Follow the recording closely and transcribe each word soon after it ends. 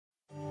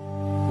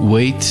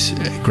wheat,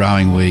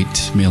 growing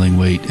wheat, milling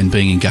wheat, and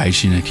being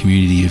engaged in a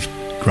community of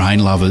grain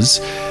lovers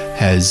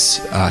has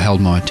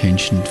held my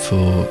attention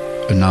for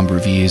a number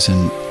of years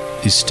and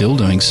is still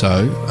doing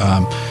so.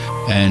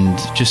 And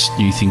just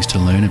new things to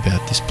learn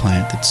about this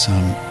plant that's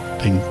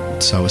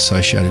been so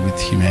associated with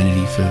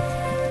humanity for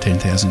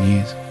 10,000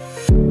 years.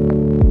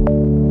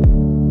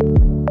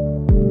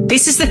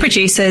 This is The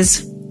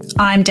Producers.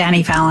 I'm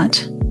Dani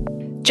Valent.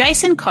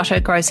 Jason Cotter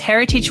grows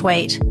heritage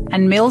wheat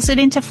and mills it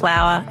into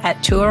flour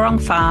at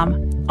Tuerong Farm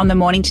on the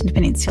Mornington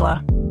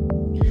Peninsula.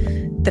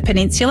 The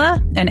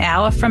peninsula, an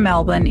hour from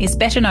Melbourne, is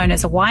better known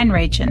as a wine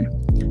region,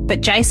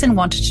 but Jason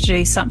wanted to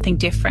do something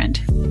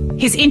different.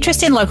 His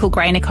interest in local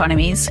grain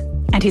economies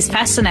and his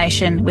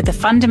fascination with the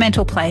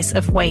fundamental place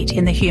of wheat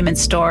in the human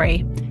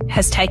story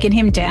has taken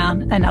him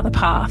down another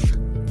path.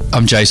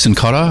 I'm Jason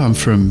Cotter. I'm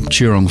from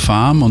Tuerong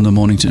Farm on the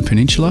Mornington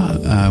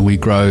Peninsula. We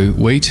grow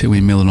wheat,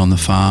 we mill it on the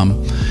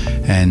farm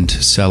and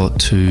sell it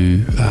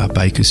to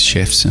bakers,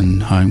 chefs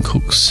and home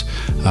cooks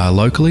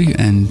locally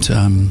and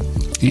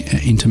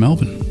into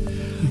Melbourne.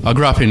 I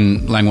grew up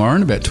in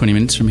Langwarrin, about 20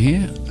 minutes from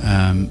here,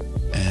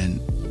 and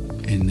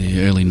in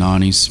the early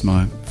 90s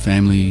my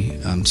family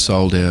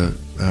sold our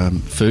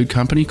food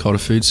company, Cotter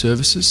Food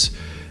Services,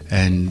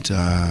 and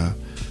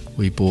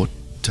we bought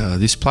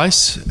this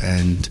place,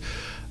 and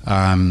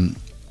I'd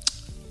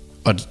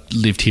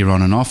lived here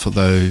on and off,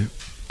 although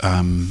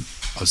I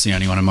was the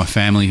only one in my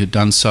family who'd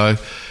done so.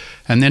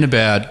 And then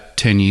about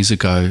 10 years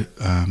ago,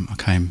 I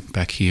came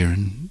back here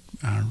and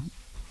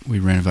we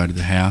renovated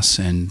the house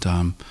and,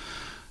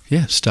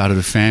 started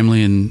a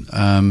family and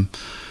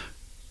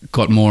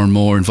got more and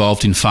more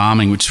involved in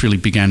farming, which really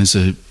began as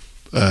a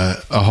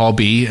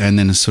hobby and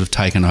then has sort of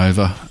taken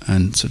over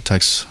and sort of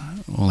takes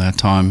all our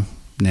time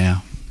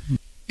now.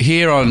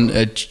 Here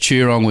at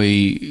Tuerong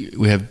we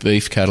have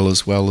beef cattle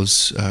as well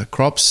as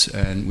crops,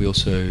 and we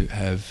also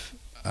have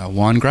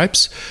wine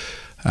grapes.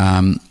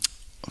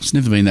 I've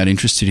never been that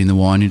interested in the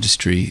wine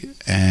industry,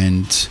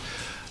 and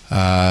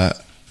I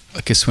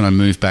guess when I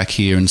moved back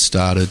here and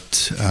started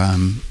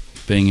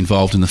being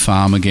involved in the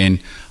farm again,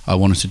 I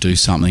wanted to do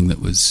something that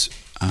was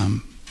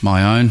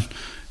my own,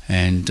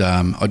 and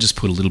I just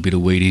put a little bit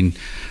of wheat in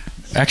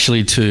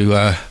actually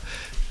to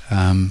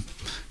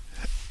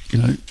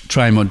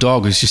train my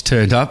dog who's just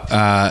turned up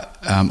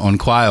on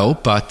quail,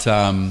 but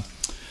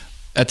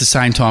at the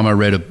same time I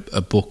read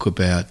a book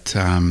about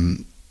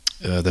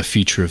the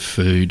future of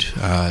food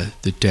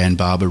that Dan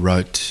Barber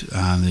wrote,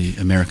 the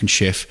American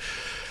chef,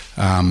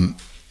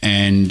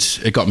 and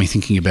it got me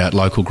thinking about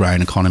local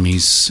grain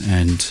economies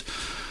and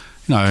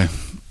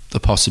the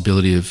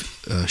possibility of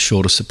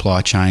shorter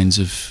supply chains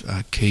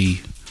of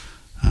key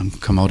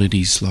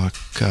commodities like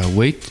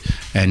wheat,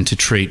 and to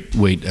treat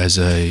wheat as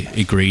a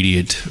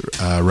ingredient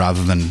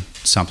rather than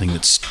something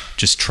that's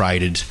just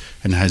traded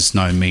and has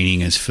no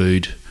meaning as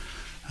food.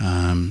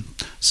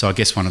 So I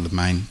guess one of the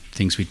main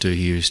things we do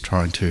here is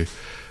trying to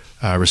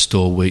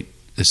restore wheat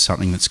as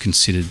something that's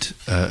considered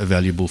a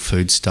valuable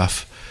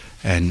foodstuff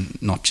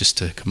and not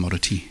just a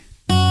commodity.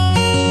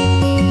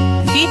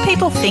 Few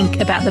people think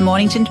about the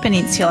Mornington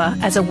Peninsula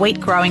as a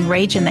wheat-growing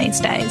region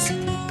these days,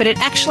 but it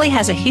actually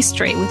has a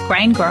history with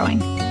grain growing.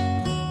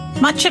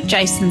 Much of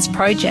Jason's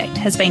project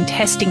has been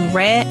testing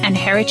rare and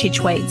heritage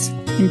wheats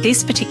in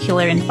this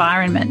particular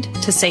environment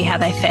to see how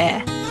they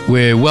fare.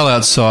 We're well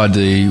outside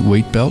the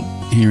wheat belt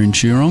here in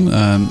Tuerong.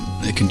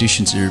 The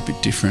conditions are a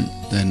bit different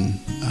than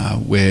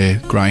where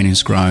grain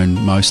is grown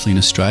mostly in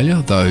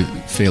Australia, though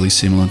fairly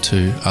similar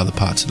to other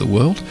parts of the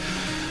world.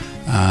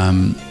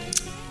 I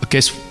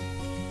guess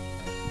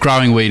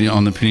growing wheat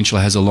on the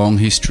peninsula has a long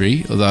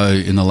history, although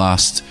in the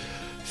last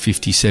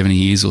 50, 70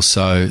 years or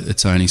so,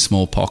 it's only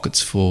small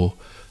pockets for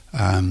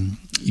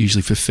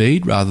usually for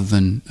feed rather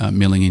than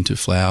milling into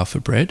flour for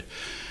bread.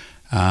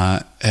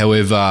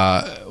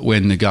 However,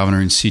 when the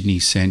governor in Sydney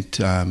sent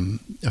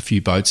a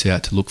few boats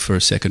out to look for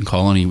a second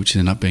colony, which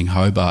ended up being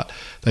Hobart,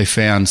 they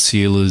found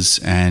sealers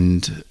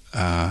and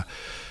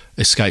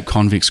escaped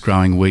convicts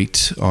growing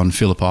wheat on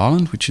Phillip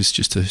Island, which is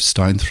just a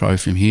stone throw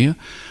from here,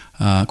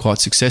 quite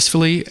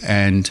successfully.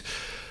 And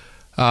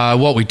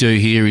what we do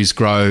here is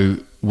grow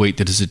wheat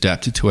that is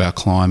adapted to our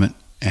climate,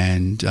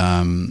 and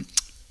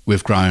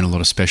we've grown a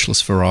lot of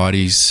specialist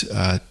varieties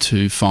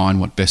to find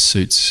what best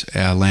suits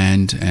our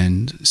land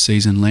and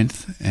season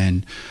length,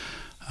 and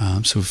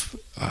sort of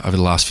over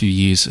the last few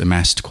years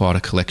amassed quite a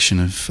collection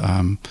of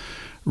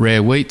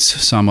rare wheats,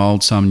 some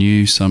old, some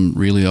new, some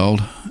really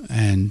old,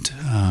 and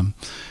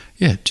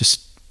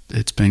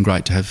it's been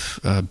great to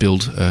have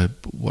build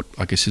what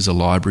I guess is a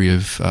library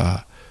of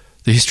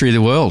the history of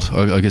the world.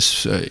 I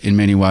guess in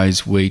many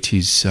ways wheat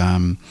is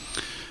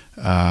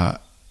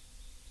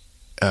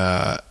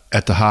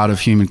at the heart of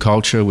human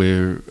culture,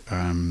 where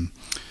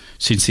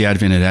since the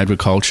advent of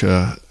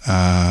agriculture,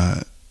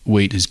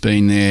 wheat has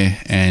been there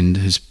and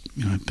has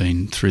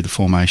been through the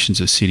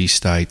formations of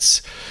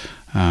city-states,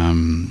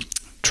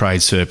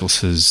 trade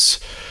surpluses,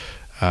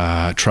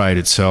 trade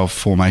itself,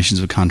 formations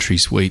of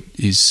countries. Wheat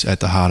is at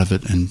the heart of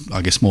it, and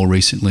I guess more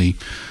recently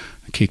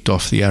kicked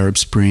off the Arab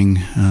Spring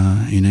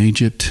in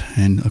Egypt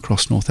and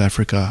across North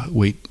Africa.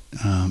 Wheat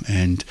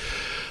and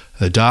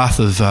the dearth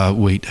of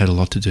wheat had a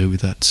lot to do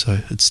with that, so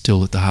it's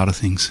still at the heart of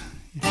things.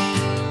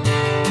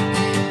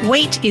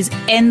 Wheat is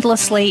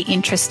endlessly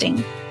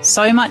interesting,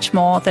 so much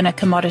more than a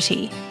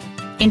commodity,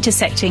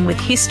 intersecting with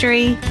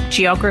history,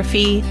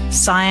 geography,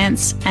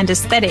 science and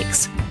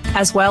aesthetics,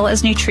 as well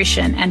as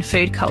nutrition and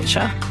food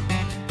culture.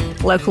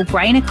 Local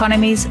grain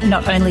economies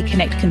not only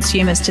connect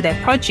consumers to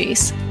their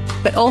produce,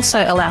 but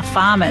also allow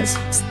farmers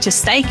to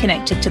stay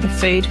connected to the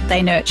food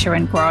they nurture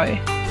and grow.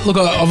 Look,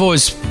 I've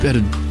always had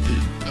a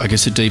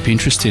deep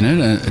interest in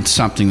it. It's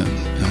something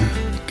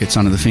that gets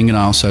under the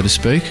fingernail, so to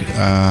speak.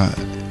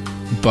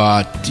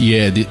 But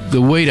yeah,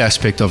 the wheat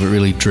aspect of it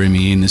really drew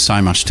me in. There's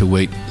so much to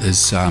wheat.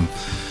 There's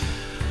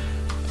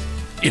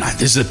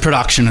there's the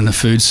production and the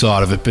food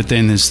side of it, but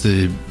then there's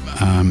the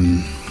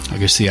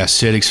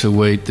aesthetics for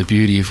wheat, the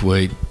beauty of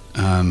wheat,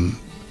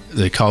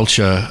 the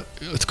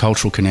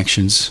cultural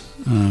connections.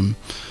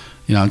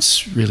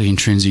 It's really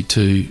intrinsic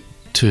to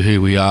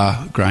who we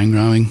are, grain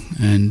growing,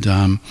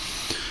 and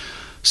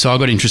so I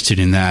got interested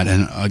in that.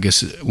 And I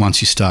guess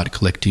once you start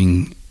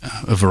collecting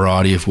a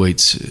variety of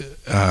wheats,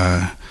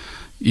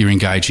 you're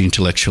engaging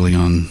intellectually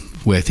on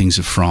where things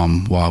are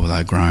from, why were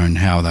they grown,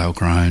 how they were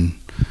grown,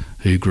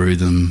 who grew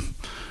them,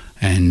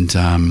 and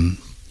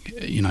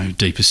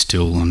deeper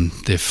still on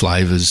their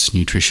flavours,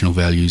 nutritional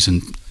values,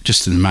 and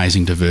just an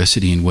amazing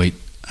diversity in wheat.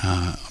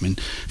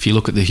 If you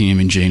look at the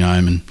human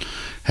genome and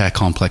how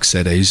complex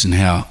that is, and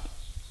how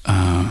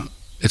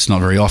it's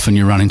not very often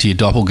you run into your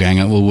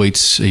doppelganger. Well,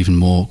 wheat's even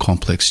more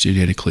complex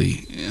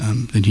genetically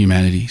than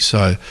humanity.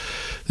 So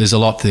there's a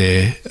lot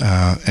there,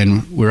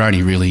 and we're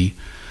only really,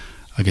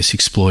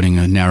 exploiting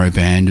a narrow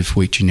band of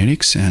wheat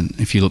genetics. And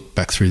if you look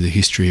back through the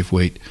history of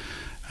wheat,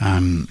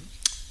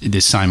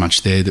 there's so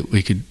much there that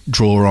we could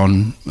draw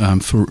on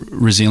for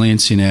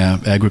resilience in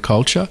our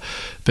agriculture,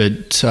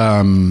 but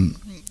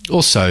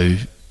also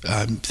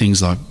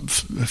things like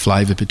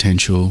flavour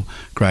potential,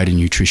 greater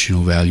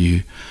nutritional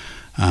value.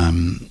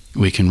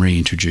 We can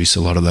reintroduce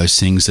a lot of those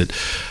things that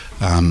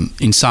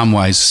in some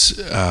ways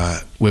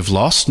we've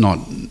lost,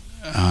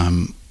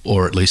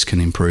 or at least can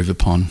improve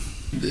upon.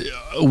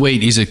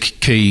 Wheat is a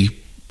key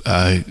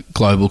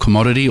global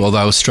commodity,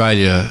 although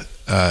Australia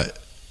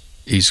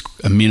is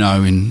a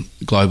minnow in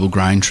global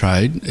grain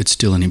trade. It's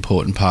still an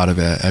important part of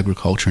our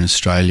agriculture in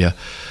Australia.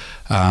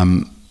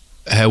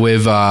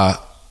 However,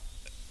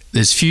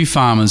 there's few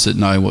farmers that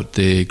know what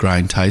their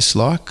grain tastes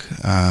like,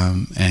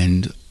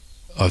 and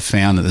I've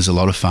found that there's a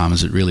lot of farmers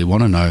that really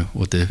want to know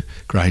what their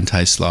grain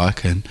tastes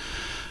like, and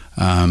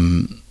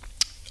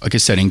I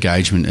guess that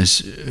engagement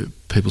as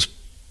people's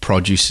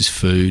produce as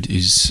food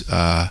is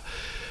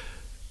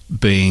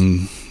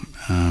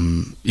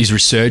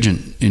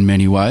resurgent in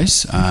many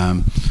ways.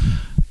 What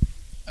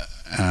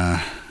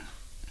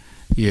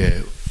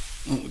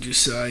would you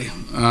say?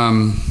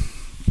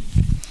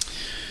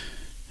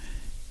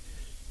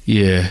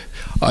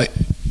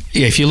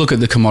 If you look at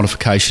the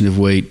commodification of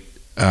wheat,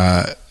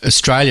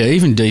 Australia,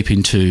 even deep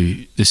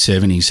into the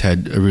 70s,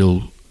 had a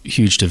real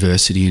huge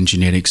diversity in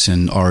genetics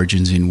and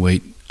origins in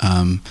wheat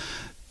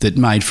that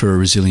made for a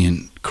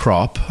resilient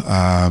crop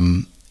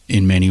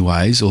in many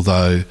ways,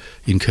 although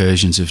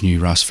incursions of new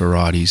rust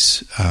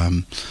varieties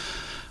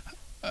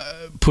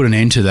put an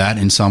end to that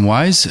in some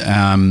ways.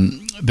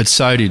 But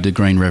so did the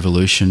Green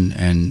Revolution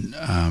and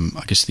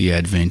the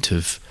advent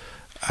of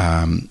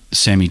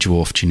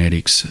semi-dwarf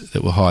genetics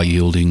that were high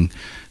yielding,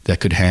 that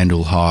could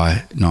handle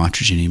high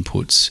nitrogen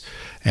inputs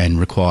and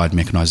required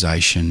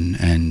mechanisation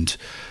and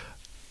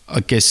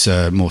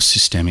more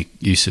systemic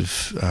use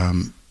of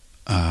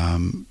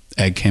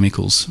ag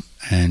chemicals.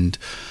 And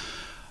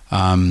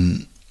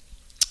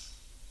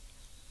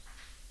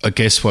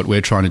what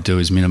we're trying to do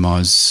is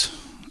minimise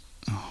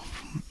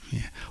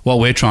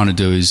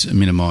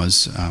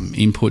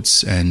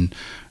inputs and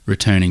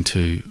returning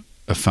to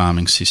a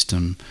farming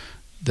system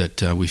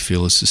that we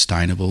feel is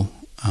sustainable,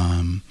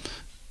 and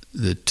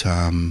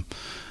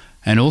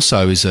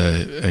also is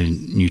a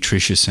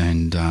nutritious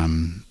and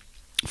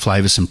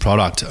flavoursome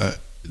product.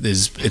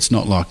 It's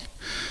not like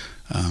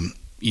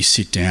you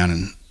sit down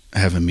and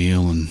have a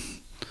meal and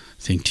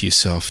think to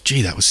yourself,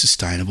 gee, that was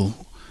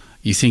sustainable.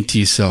 You think to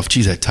yourself,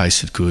 gee, that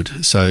tasted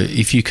good. So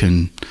if you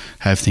can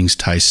have things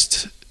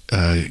taste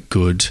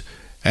good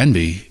and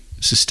be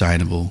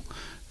sustainable,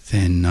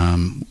 then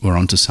we're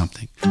onto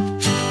something.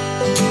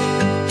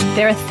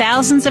 There are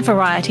thousands of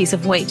varieties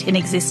of wheat in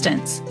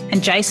existence,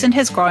 and Jason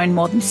has grown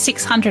more than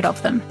 600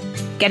 of them,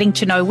 getting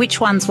to know which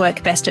ones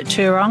work best at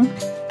Tuerong,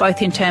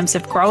 both in terms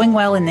of growing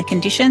well in the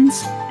conditions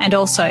and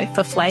also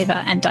for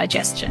flavour and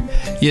digestion.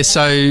 Yeah,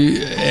 so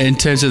in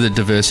terms of the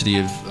diversity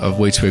of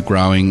wheats we're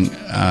growing,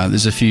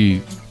 there's a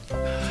few.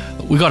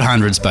 We've got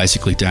hundreds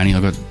basically, Dani.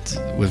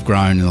 We've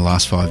grown in the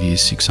last 5 years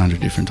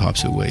 600 different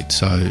types of wheat,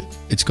 so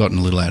it's gotten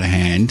a little out of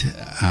hand.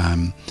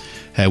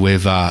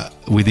 However,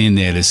 within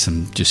there's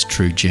some just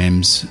true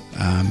gems.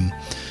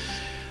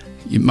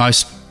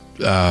 Most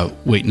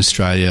wheat in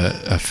Australia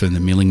for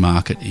the milling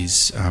market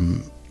is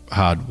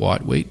hard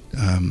white wheat.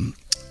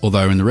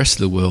 Although in the rest of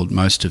the world,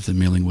 most of the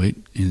milling wheat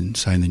in,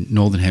 say, in the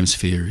northern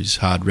hemisphere is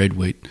hard red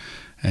wheat,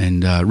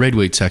 and red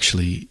wheat's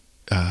actually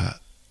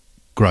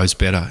grows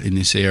better in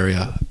this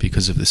area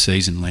because of the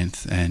season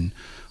length and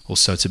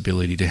also its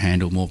ability to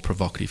handle more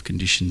provocative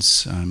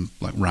conditions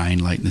like rain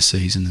late in the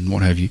season and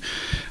what have you.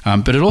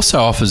 But it also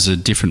offers a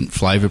different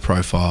flavour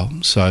profile.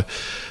 So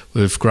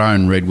we've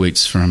grown red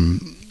wheats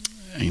from,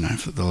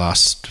 for the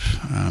last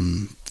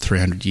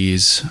 300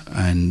 years,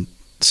 and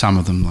some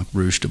of them like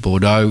Rouge de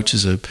Bordeaux, which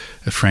is a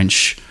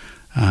French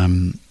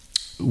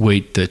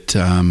wheat that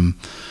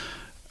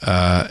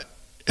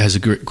has a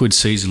good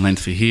season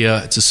length for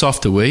here. It's a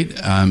softer wheat.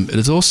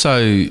 It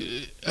also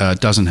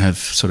doesn't have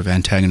sort of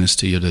antagonists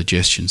to your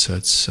digestion, so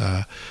it's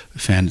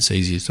found it's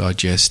easier to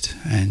digest,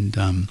 and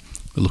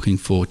we're looking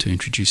forward to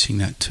introducing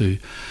that to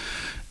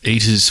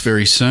eaters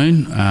very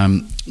soon.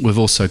 We've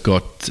also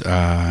got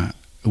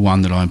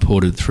one that I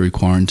imported through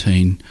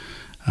quarantine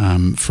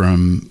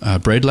from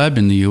Bread Lab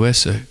in the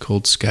US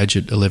called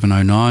Skagit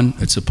 1109.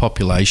 It's a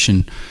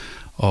population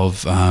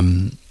of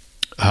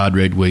hard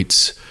red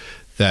wheats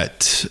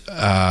that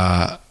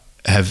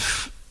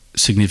have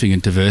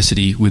significant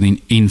diversity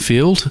within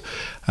in-field,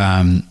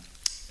 and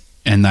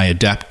they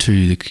adapt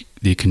to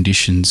the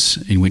conditions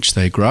in which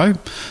they grow.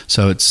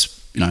 So it's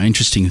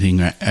interesting thing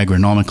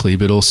agronomically,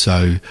 but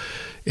also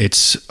I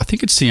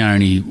think it's the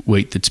only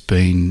wheat that's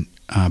been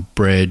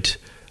bred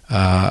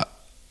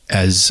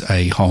as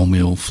a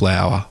wholemeal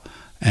flour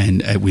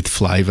and with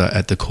flavour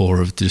at the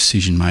core of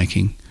decision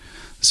making.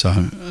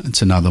 So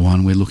it's another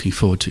one we're looking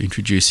forward to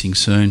introducing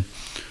soon.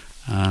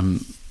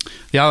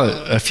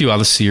 A few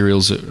other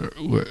cereals that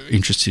we're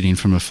interested in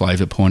from a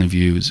flavour point of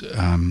view is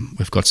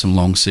we've got some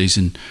long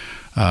season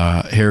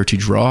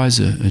heritage rye,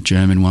 a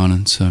German one,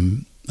 and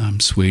some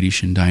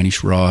Swedish and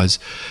Danish rye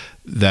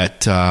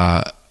that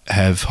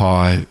have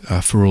high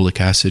ferulic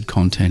acid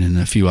content and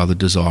a few other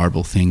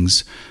desirable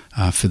things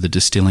for the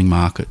distilling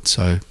market.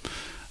 So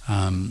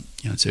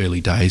it's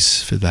early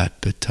days for that,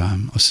 but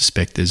I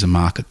suspect there's a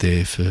market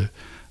there for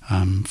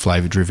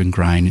flavour-driven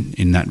grain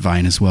in that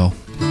vein as well.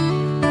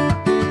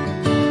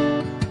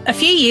 A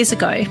few years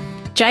ago,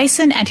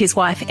 Jason and his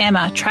wife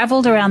Emma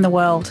travelled around the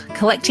world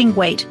collecting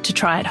wheat to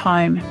try at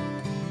home.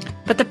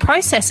 But the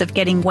process of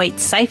getting wheat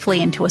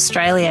safely into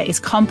Australia is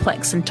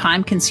complex and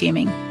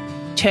time-consuming.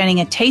 Turning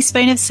a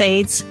teaspoon of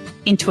seeds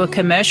into a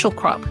commercial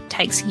crop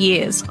takes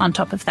years on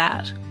top of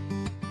that.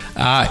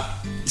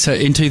 So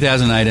in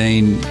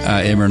 2018,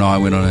 Emma and I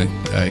went on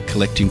a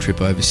collecting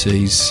trip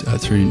overseas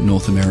through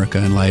North America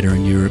and later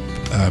in Europe,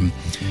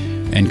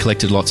 and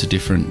collected lots of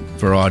different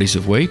varieties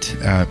of wheat.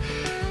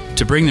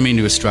 To bring them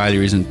into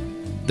Australia isn't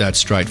that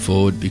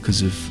straightforward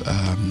because of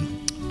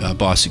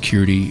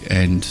biosecurity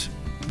and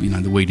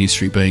the wheat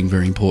industry being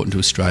very important to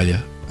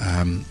Australia.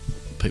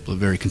 People are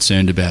very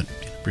concerned about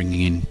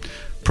bringing in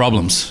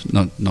problems,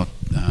 not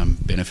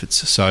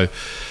benefits. So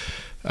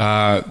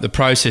the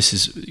process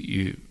is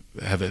you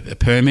have a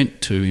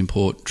permit to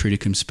import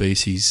Triticum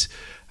species.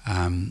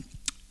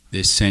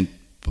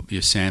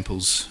 Your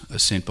samples are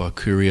sent by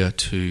courier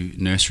to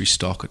nursery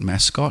stock at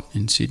Mascot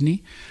in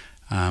Sydney,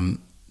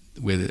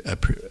 where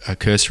a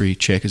cursory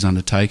check is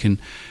undertaken.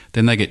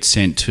 Then they get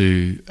sent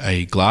to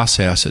a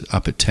glasshouse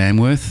up at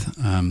Tamworth,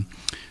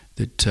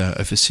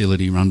 a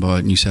facility run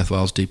by New South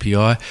Wales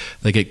DPI.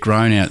 They get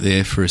grown out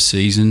there for a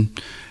season,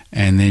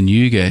 and then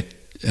you get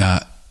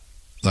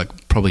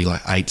probably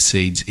 8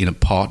 seeds in a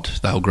pot.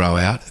 They'll grow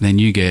out, and then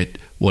you get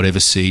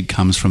whatever seed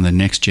comes from the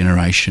next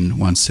generation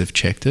once they've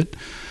checked it.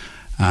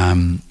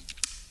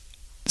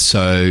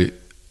 So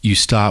you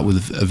start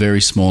with a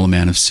very small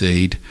amount of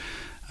seed,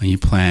 and you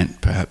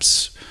plant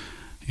perhaps,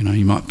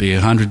 you might be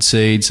 100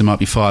 seeds, there might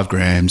be 5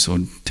 grams or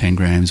 10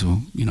 grams or,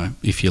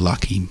 if you're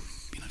lucky,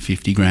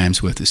 50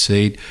 grams worth of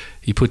seed.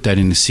 You put that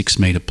in a 6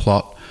 metre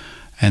plot,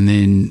 and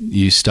then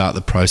you start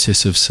the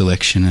process of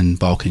selection and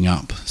bulking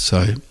up.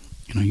 So,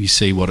 you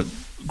see what it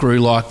grew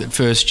like that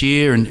first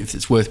year, and if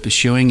it's worth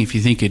pursuing. If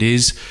you think it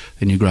is,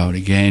 then you grow it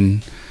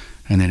again,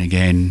 and then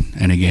again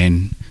and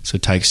again. So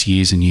it takes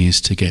years and years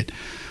to get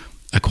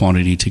a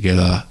quantity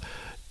together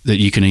that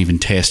you can even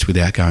test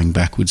without going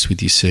backwards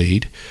with your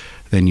seed.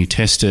 Then you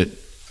test it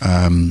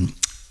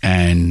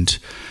and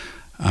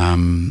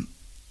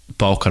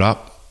bulk it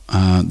up,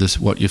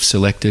 what you've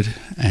selected,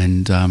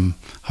 and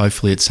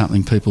hopefully it's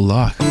something people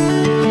like.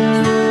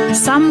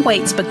 Some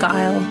wheats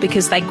beguile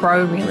because they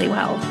grow really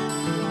well.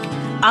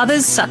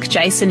 Others suck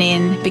Jason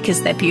in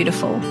because they're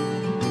beautiful.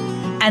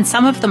 And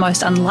some of the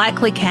most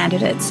unlikely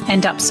candidates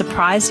end up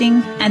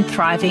surprising and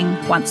thriving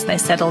once they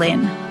settle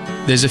in.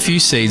 There's a few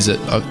seeds that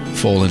I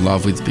fall in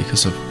love with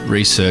because I've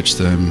researched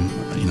them.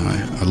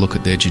 I look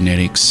at their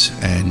genetics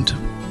and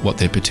what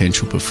their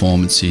potential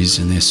performance is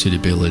and their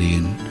suitability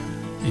and,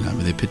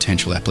 their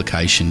potential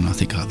application. I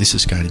think, this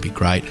is going to be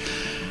great.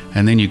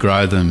 And then you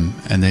grow them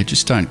and they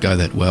just don't go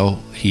that well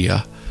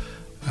here.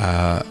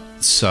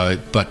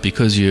 But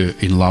because you're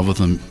in love with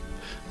them,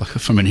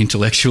 from an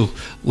intellectual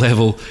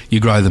level, you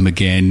grow them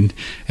again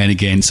and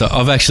again. So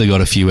I've actually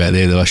got a few out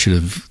there that I should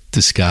have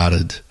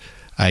discarded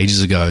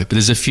ages ago. But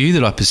there's a few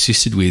that I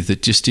persisted with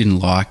that just didn't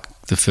like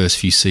the first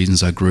few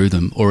seasons I grew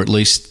them, or at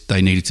least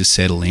they needed to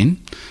settle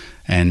in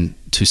and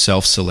to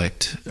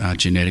self-select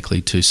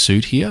genetically to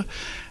suit here.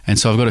 And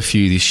so I've got a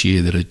few this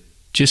year that are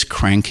just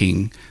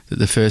cranking, that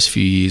the first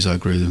few years I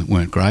grew them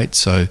weren't great.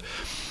 So,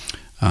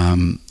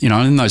 in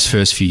those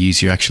first few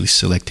years, you're actually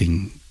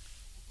selecting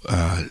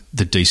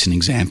the decent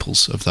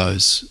examples of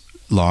those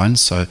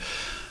lines. So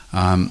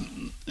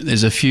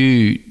there's a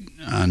few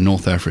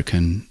North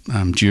African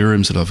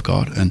durums that I've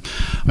got. And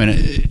I mean,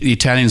 the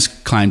Italians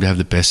claim to have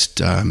the best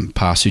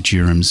Parsu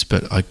durums,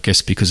 but I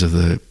guess because of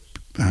the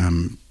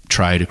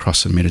trade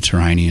across the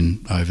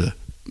Mediterranean over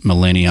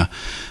millennia,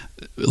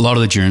 a lot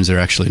of the durums are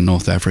actually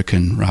North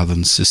African rather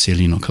than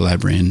Sicilian or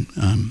Calabrian.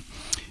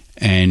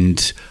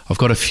 And I've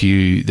got a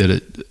few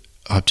that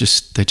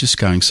they're just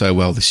going so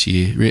well this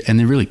year, and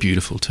they're really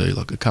beautiful too.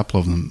 Like a couple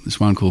of them, there's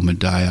one called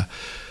Medea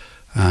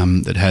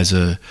that has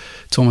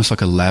it's almost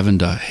like a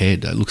lavender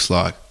head. It looks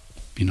like,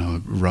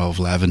 a row of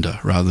lavender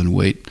rather than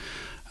wheat.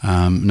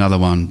 Another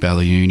one,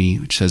 Baliuni,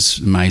 which has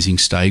amazing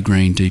stay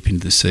green deep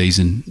into the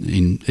season,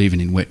 even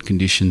in wet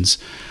conditions.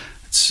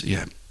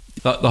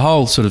 The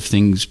whole sort of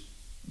thing's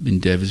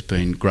endeavour's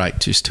been great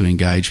just to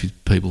engage with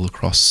people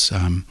across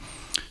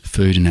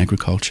food and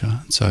agriculture.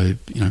 So,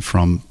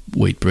 from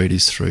wheat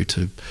breeders through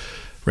to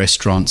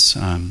restaurants,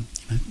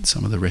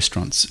 some of the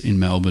restaurants in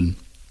Melbourne,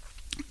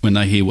 when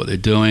they hear what they're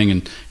doing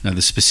and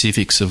the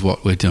specifics of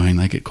what we're doing,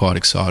 they get quite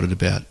excited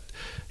about,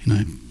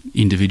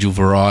 individual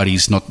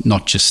varieties,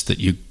 not just that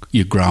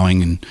you're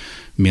growing and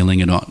milling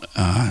it on,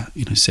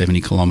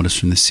 70 kilometres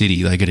from the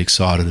city. They get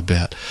excited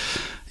about,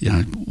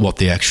 what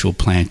the actual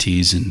plant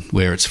is and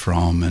where it's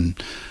from,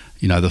 and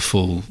the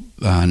full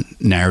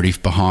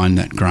narrative behind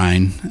that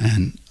grain.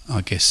 And I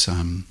guess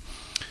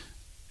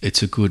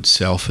it's a good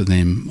sell for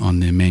them on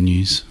their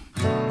menus.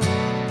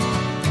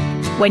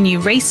 When you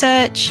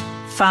research,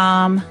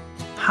 farm,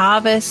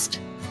 harvest,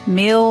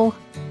 mill,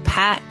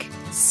 pack,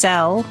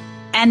 sell,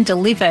 and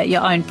deliver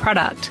your own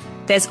product,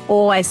 there's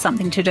always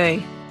something to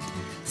do.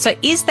 So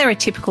is there a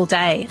typical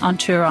day on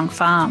Tuerong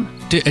Farm?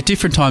 At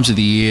different times of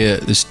the year,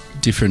 there's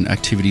different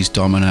activities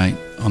dominate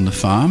on the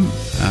farm.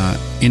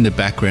 In the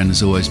background,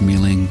 there's always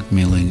milling.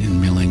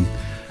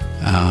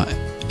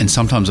 And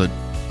sometimes I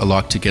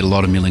like to get a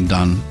lot of milling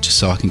done just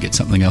so I can get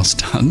something else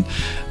done.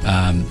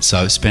 So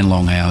I spend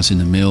long hours in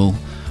the mill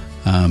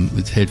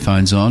with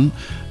headphones on.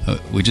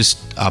 We're just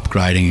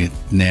upgrading it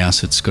now,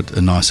 so it's got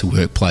a nicer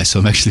workplace. So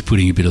I'm actually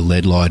putting a bit of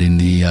LED light in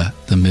the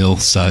mill,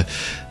 so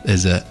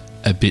there's a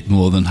bit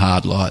more than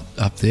hard light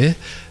up there.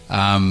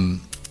 I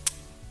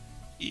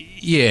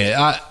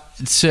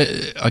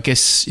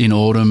guess in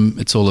autumn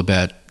it's all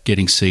about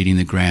getting seed in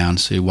the ground.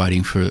 So you're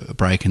waiting for a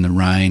break in the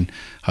rain,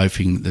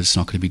 hoping that it's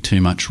not going to be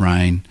too much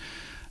rain,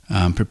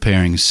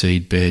 preparing a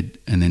seed bed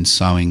and then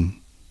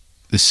sowing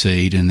the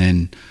seed and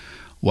then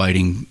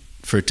waiting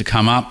for it to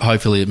come up.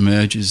 Hopefully it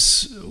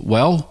merges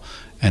well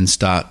and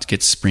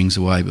get springs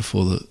away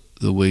before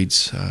the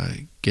weeds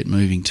get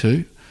moving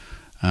too.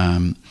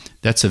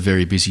 That's a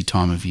very busy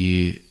time of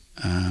year.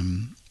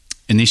 And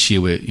this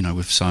year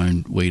we've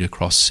sown wheat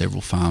across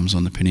several farms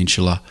on the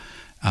peninsula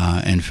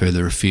and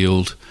further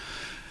afield.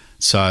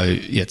 So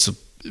it's a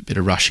bit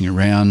of rushing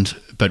around.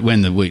 But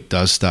when the wheat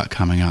does start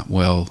coming up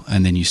well,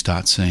 and then you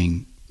start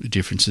seeing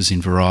differences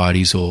in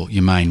varieties or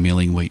your main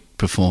milling wheat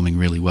performing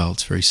really well,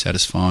 it's very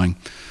satisfying.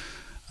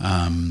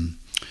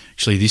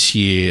 Actually, this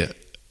year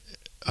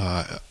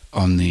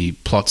on the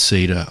plot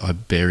seeder, I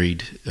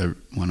buried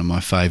one of my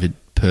favoured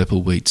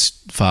purple wheats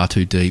far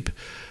too deep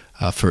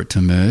for it to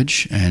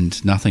emerge,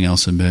 and nothing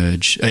else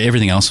emerged.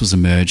 Everything else was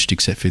emerged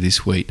except for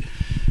this wheat,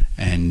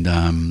 and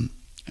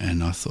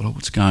I thought,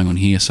 what's going on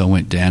here? So I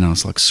went down and I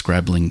was like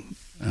scrabbling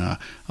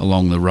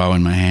along the row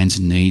in my hands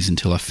and knees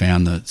until I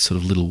found the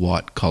sort of little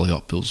white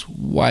coleoptils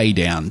way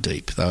down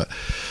deep.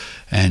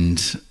 And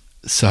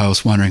so I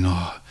was wondering,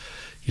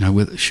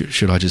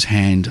 should I just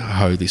hand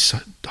hoe this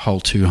whole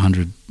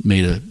 200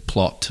 metre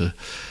plot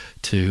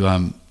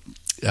to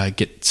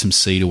get some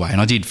seed away? And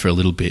I did for a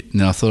little bit.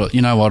 And then I thought,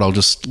 you know what, I'll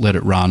just let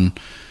it run.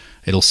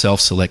 It'll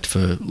self-select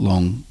for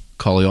long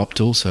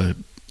coleoptil,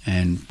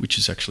 which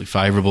is actually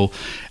favourable.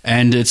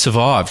 And it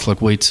survived. Like,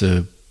 wheat's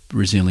a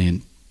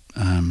resilient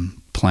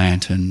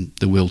plant, and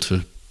the will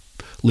to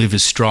live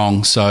is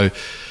strong. So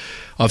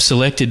I've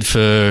selected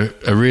for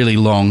a really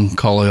long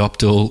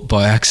coleoptil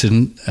by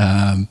accident,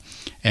 and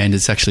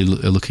it's actually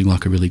looking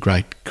like a really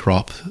great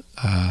crop.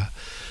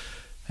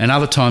 And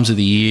other times of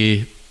the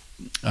year,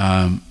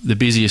 the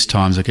busiest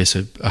times, I guess,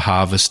 are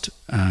harvest.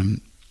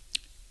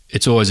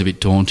 It's always a bit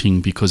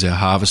daunting because our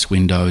harvest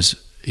window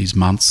is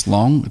months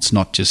long. It's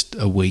not just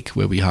a week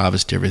where we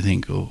harvest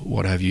everything or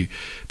what have you.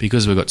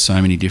 Because we've got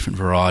so many different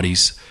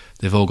varieties,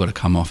 they've all got to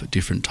come off at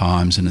different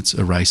times, and it's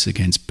a race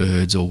against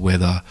birds or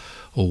weather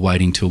or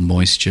waiting till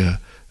moisture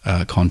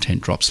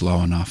content drops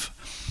low enough.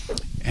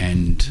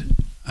 And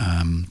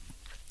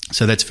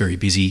so that's very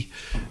busy.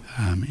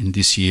 And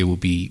this year we'll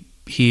be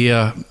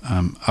here,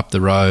 up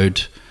the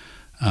road,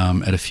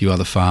 at a few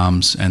other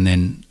farms, and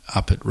then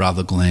up at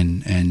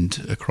Rutherglen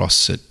and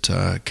across at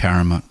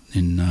Caramut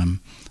in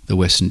the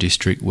Western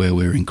District, where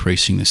we're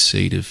increasing the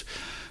seed of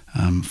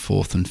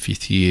fourth and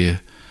fifth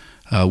year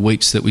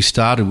wheats that we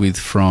started with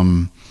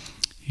from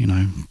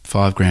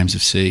 5 grams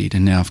of seed,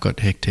 and now I've got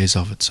hectares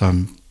of it.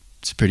 So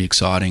it's a pretty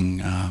exciting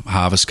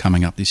harvest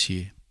coming up this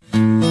year.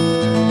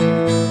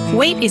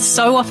 Wheat is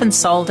so often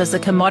sold as a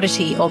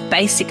commodity or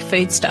basic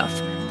foodstuff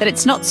that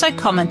it's not so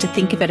common to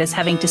think of it as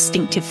having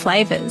distinctive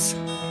flavours.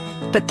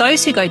 But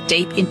those who go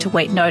deep into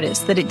wheat notice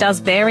that it does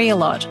vary a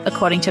lot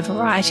according to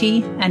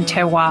variety and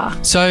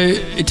terroir. So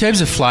in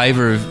terms of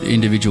flavour of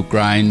individual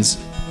grains,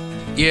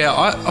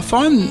 I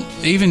find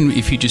even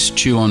if you just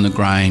chew on the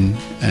grain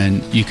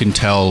and you can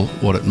tell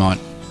what it might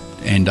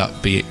end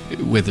up be,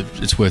 whether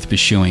it's worth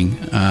pursuing.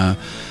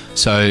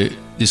 So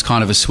there's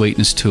kind of a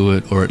sweetness to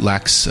it, or it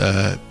lacks,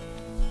 a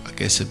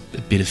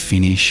bit of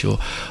finish, or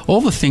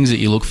all the things that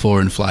you look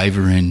for in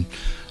flavour in,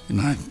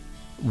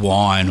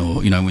 wine,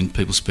 or when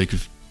people speak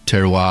of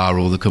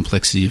terroir or the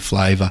complexity of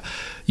flavour,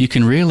 you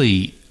can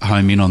really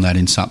home in on that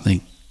in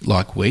something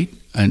like wheat.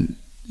 And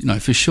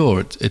for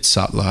sure it's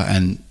subtler,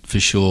 and for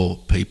sure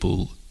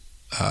people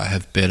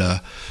have better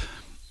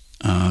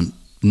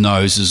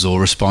noses or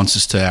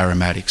responses to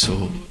aromatics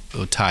or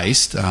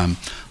taste.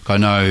 I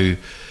know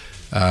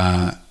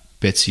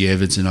Betsy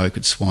Evans in Oak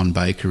at Swan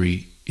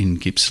Bakery in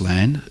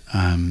Gippsland,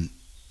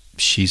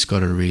 she's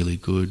got a really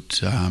good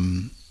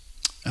tongue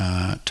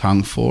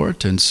for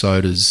it, and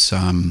so does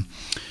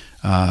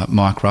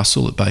Mike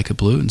Russell at Baker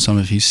Blue and some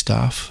of his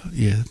staff.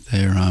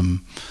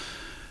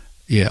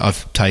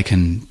 I've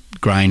taken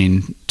grain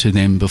in to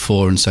them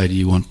before and say, do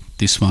you want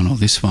this one or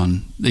this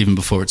one, even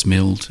before it's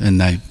milled, and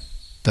they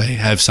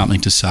have something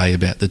to say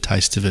about the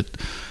taste of it.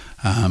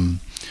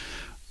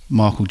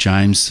 Michael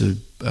James, the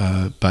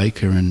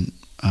baker and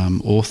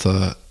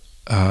author,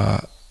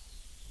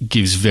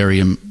 gives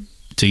very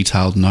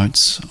detailed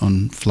notes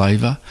on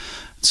flavour.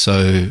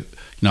 So,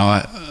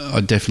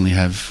 I definitely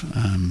have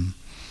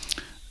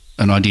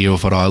an idea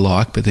of what I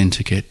like, but then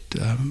to get,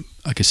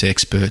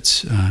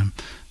 experts,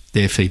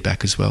 their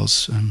feedback as well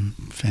is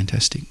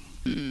fantastic.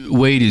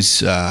 Wheat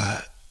is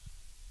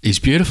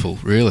beautiful,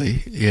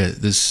 really. Yeah,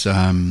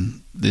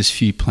 there's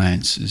few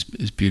plants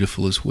as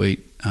beautiful as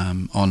wheat,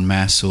 en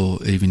masse or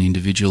even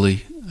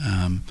individually.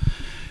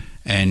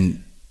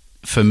 And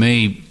for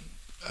me,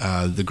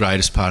 the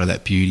greatest part of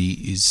that beauty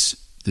is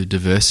the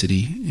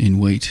diversity in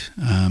wheat.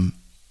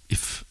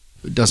 If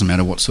it doesn't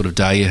matter what sort of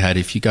day you had,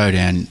 if you go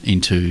down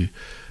into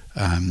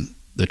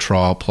the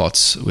trial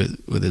plots where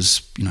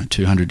there's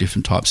 200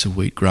 different types of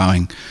wheat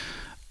growing,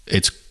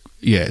 it's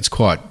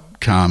quite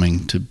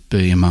calming to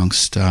be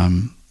amongst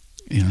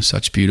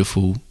such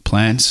beautiful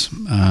plants.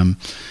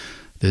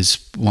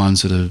 There's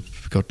ones that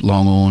have got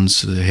long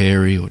horns that are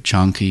hairy or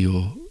chunky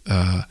or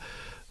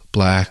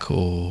black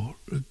or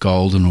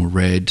golden or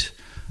red.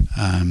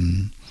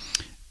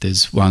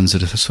 There's ones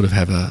that sort of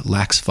have a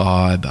lax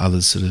vibe,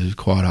 others that are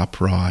quite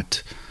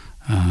upright.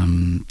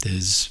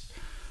 There's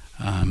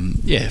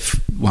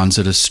ones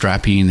that are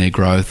strappy in their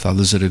growth,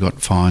 others that have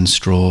got fine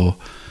straw.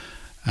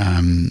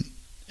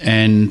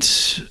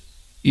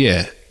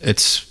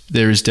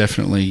 There is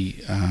definitely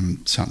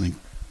something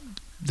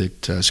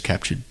that has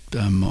captured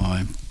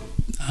my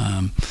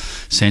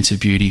sense of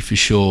beauty for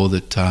sure,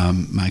 that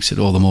makes it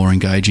all the more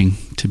engaging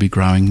to be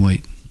growing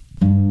wheat.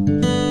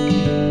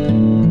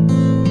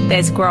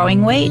 There's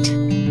growing wheat,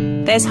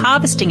 there's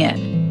harvesting it,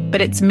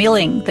 but it's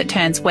milling that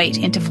turns wheat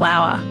into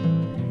flour.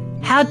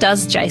 How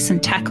does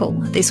Jason tackle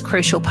this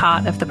crucial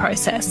part of the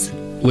process?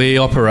 We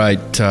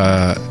operate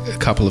a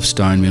couple of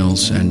stone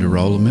mills and a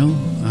roller mill.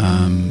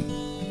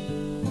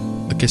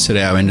 At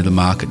our end of the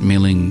market,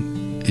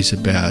 milling is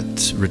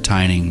about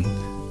retaining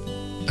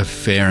a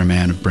fair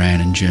amount of bran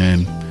and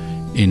germ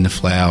in the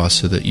flour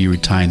so that you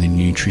retain the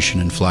nutrition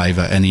and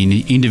flavour and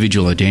the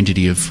individual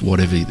identity of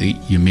whatever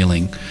you're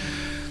milling.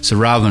 So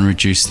rather than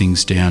reduce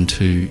things down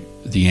to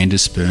the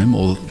endosperm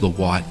or the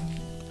white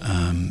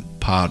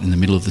part in the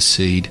middle of the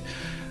seed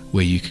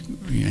where you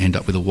end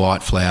up with a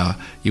white flour,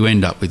 you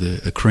end up with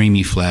a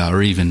creamy flour,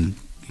 or even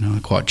a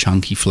quite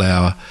chunky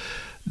flour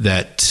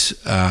that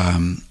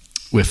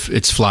with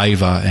its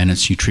flavour and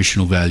its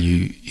nutritional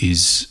value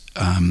is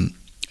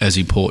as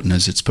important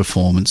as its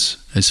performance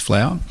as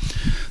flour.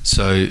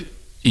 So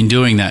in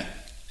doing that,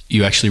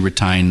 you actually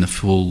retain the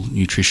full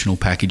nutritional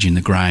package in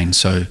the grain,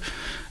 so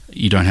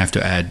you don't have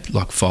to add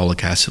like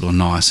folic acid or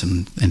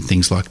niacin and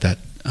things like that,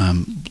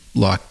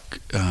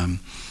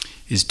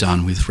 is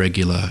done with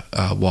regular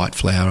white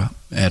flour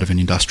out of an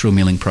industrial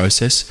milling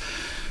process.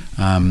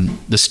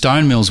 The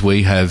stone mills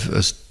we have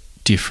are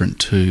different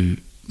to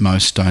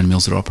most stone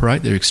mills that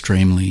operate. They're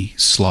extremely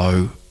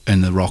slow,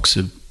 and the rocks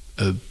are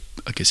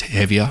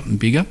heavier and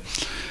bigger.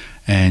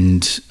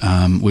 And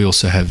we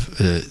also have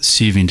a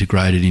sieve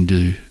integrated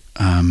into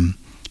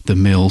the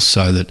mill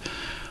so that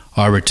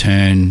I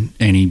return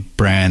any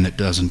bran that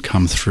doesn't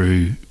come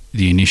through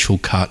the initial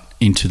cut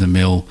into the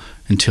mill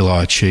until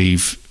I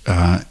achieve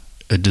a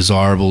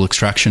desirable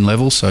extraction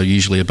level, so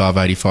usually above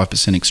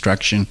 85%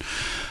 extraction.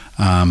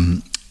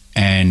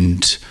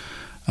 And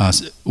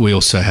we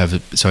also have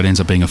it, so it ends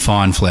up being a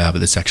fine flour,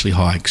 but it's actually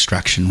high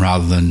extraction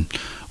rather than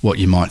what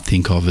you might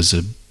think of as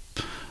a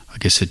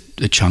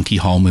chunky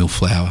wholemeal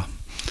flour.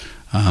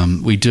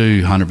 We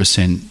do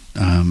 100%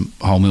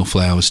 wholemeal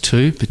flours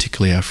too,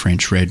 particularly our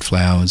French red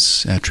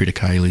flours, our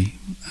triticale,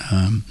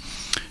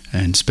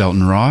 and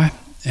Spelton rye,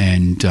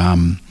 and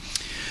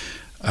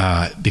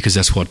because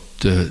that's what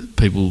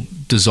people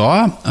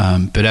desire.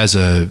 But as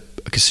a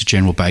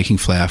general baking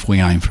flour, if we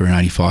aim for an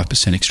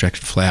 85%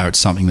 extracted flour, it's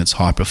something that's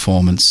high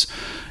performance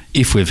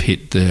if we've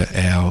hit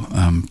our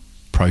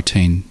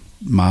protein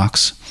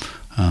marks.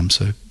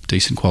 So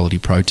decent quality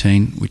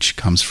protein, which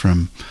comes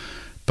from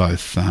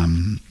both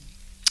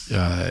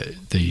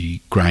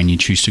the grain you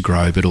choose to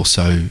grow, but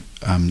also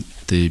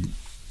the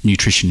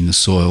nutrition in the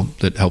soil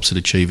that helps it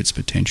achieve its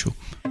potential.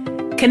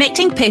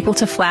 Connecting people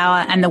to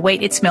flour and the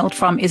wheat it's milled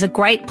from is a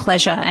great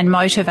pleasure and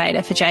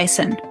motivator for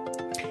Jason.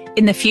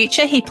 In the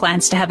future, he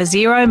plans to have a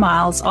 0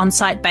 miles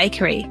on-site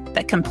bakery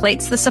that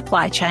completes the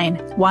supply chain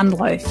one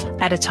loaf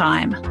at a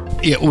time.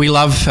 Yeah, we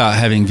love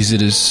having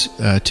visitors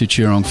to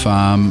Tuerong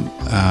Farm.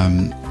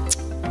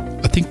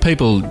 I think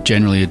people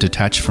generally are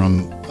detached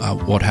from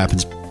what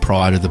happens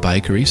prior to the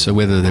bakery. So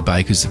whether they're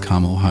bakers that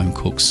come or home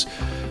cooks,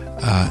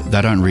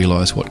 they don't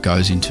realise what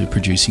goes into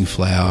producing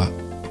flour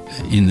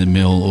in the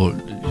mill, or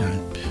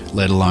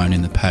let alone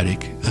in the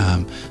paddock.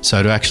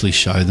 So to actually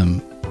show them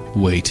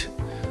wheat,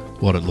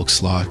 what it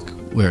looks like,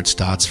 where it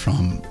starts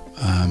from,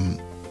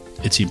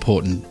 it's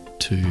important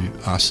to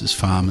us as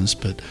farmers.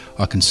 But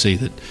I can see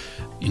that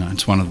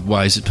it's one of the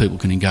ways that people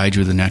can engage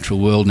with the natural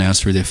world now is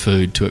through their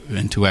food,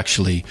 and to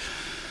actually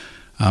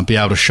be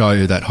able to show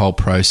you that whole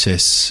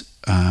process,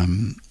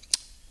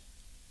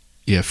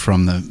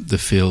 from the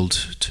field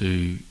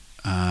to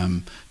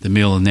the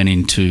mill and then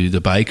into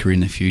the bakery in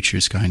the future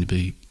is going to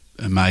be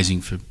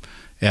amazing for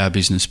our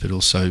business, but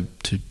also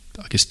to,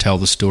 tell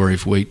the story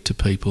of wheat to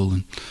people.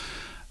 And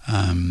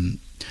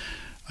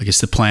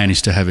the plan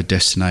is to have a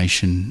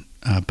destination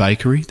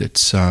bakery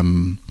that's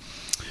part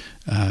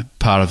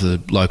of the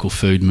local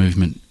food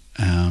movement,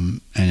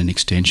 and an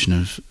extension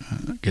of,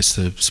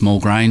 the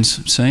small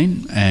grains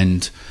scene,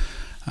 and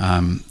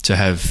to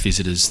have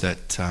visitors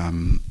that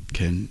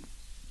can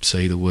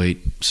see the wheat,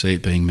 see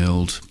it being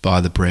milled,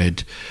 buy the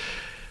bread.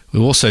 We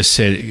also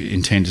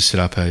intend to set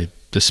up a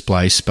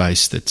display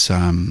space that's,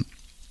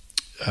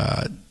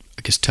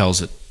 tells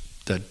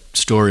that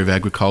story of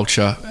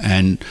agriculture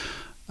and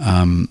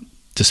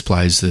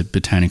displays the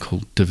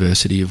botanical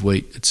diversity of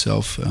wheat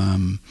itself,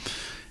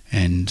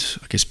 and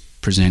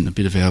present a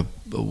bit of our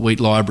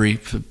wheat library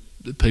for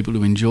people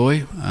to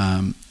enjoy.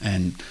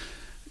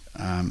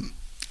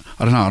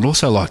 I don't know, I'd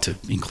also like to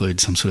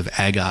include some sort of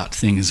ag art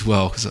thing as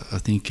well, because I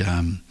think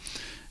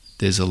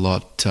there's a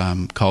lot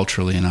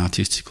culturally and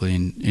artistically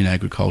in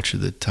agriculture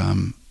that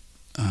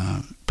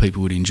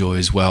people would enjoy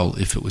as well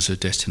if it was a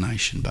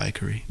destination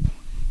bakery.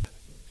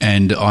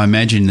 And I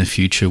imagine in the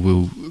future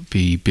we'll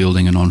be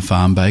building an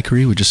on-farm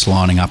bakery. We're just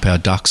lining up our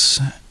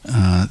ducks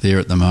there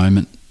at the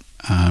moment.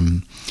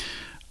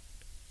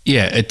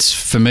 It's,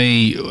 for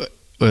me,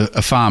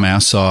 a farm our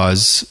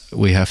size,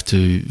 we have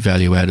to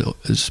value add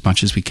as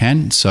much as we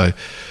can. So,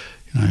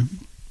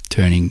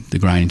 turning the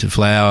grain into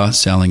flour,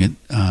 selling it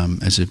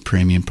as a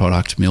premium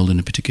product milled in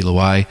a particular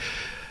way,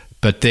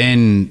 but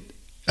then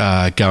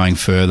going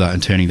further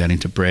and turning that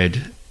into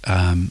bread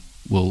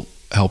will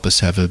help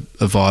us have a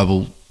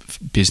viable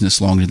business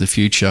long into the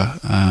future,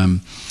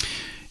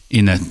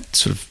 in that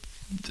sort of,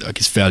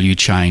 value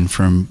chain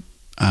from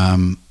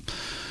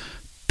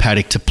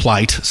paddock to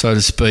plate, so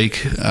to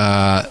speak.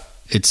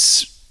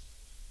 It's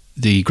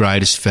the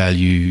greatest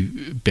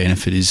value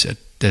benefit is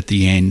at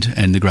the end,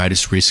 and the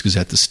greatest risk is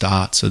at the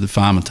start. So the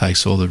farmer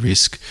takes all the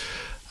risk,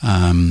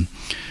 and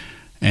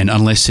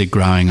unless they're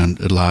growing on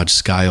a large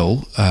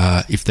scale,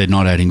 if they're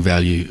not adding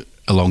value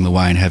along the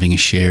way and having a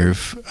share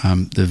of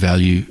the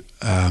value,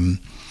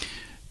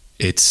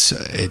 it's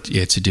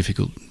a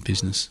difficult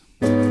business.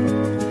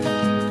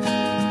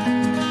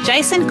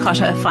 Jason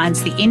Cotter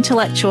finds the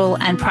intellectual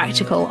and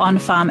practical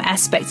on-farm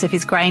aspects of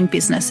his grain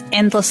business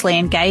endlessly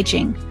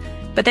engaging.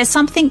 But there's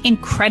something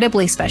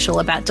incredibly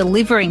special about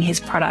delivering his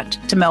product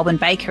to Melbourne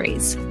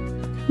bakeries.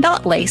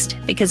 Not least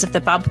because of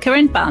the babka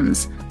and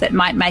buns that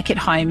might make it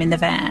home in the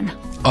van.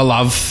 I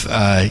love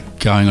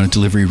going on a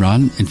delivery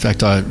run. In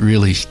fact, I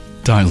really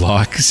don't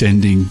like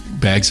sending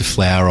bags of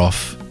flour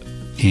off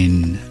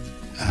with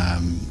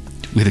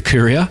a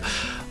courier.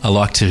 I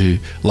like to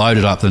load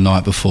it up the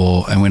night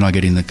before, and when I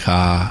get in the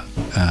car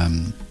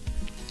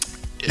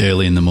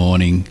early in the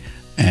morning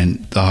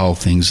and the whole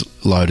thing's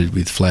loaded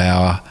with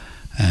flour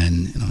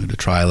and the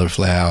trailer of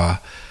flour,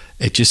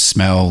 it just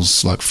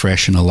smells like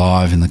fresh and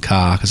alive in the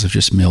car because I've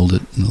just milled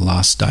it in the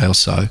last day or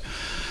so.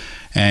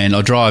 And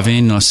I drive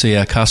in, I see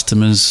our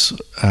customers,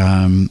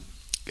 have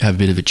a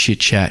bit of a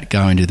chit-chat,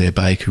 go into their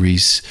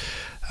bakeries,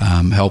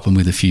 help them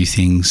with a few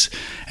things,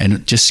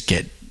 and just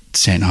get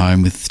sent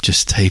home with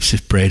just heaps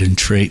of bread and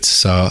treats.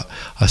 So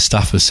I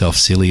stuff myself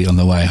silly on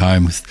the way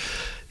home with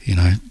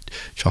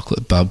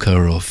chocolate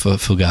babka or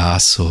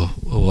fougasse or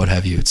what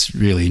have you. It's a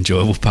really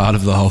enjoyable part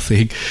of the whole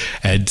thing.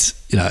 And,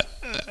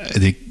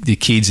 the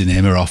kids and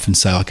Emma often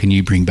say, oh, can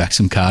you bring back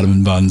some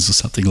cardamom buns or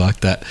something like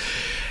that?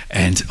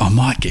 And I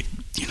might get,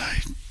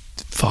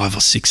 5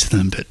 or 6 of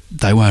them, but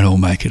they won't all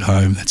make it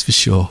home, that's for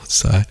sure.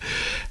 So,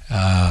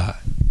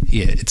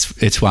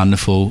 it's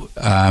wonderful.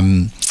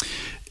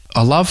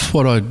 I love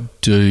what I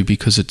do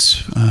because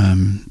it's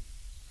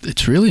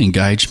really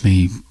engaged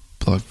me,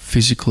 like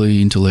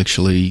physically,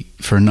 intellectually,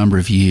 for a number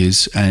of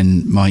years,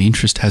 and my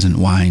interest hasn't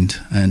waned.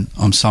 And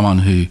I'm someone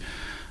who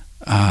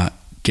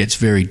gets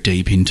very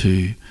deep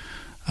into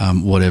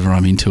whatever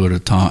I'm into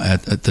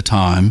at the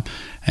time,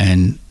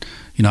 and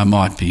it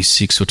might be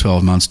 6 or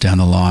 12 months down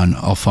the line,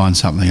 I'll find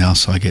something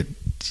else I get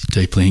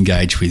deeply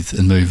engaged with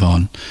and move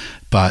on.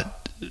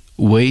 But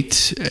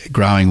wheat,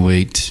 growing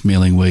wheat,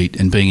 milling wheat,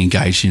 and being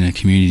engaged in a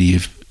community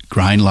of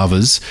grain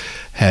lovers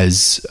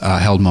has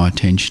held my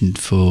attention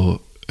for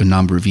a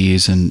number of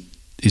years and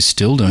is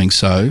still doing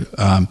so.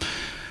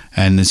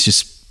 And there's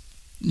just,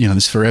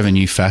 there's forever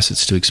new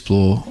facets to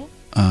explore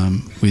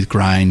with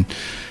grain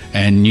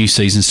and new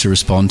seasons to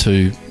respond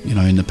to,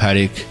 in the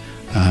paddock,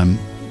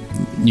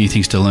 new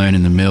things to learn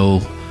in the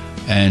mill,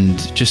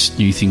 and just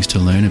new things to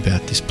learn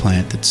about this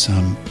plant that's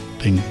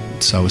been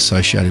so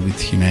associated with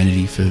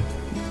humanity for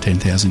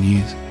 10,000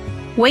 years.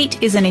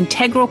 Wheat is an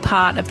integral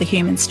part of the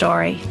human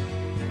story.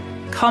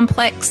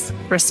 Complex,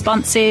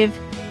 responsive,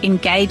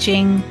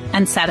 engaging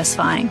and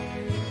satisfying.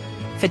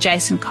 For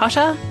Jason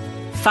Cotter,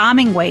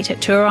 farming wheat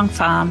at Tuerong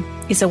Farm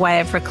is a way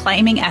of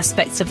reclaiming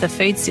aspects of the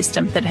food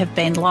system that have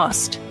been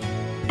lost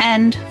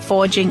and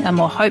forging a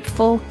more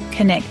hopeful,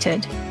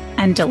 connected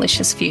and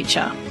delicious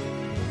future.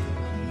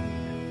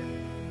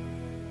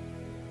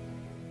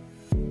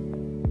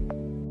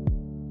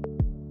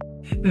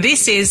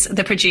 This is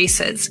The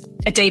Producers,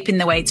 a Deep in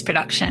the Weeds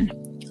production.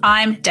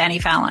 I'm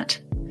Dani Valent.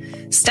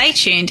 Stay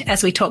tuned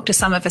as we talk to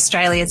some of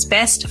Australia's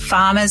best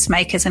farmers,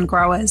 makers and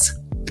growers.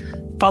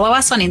 Follow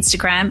us on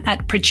Instagram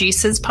at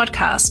Producers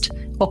Podcast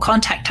or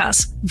contact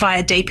us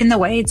via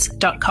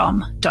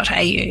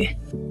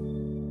deepintheweeds.com.au.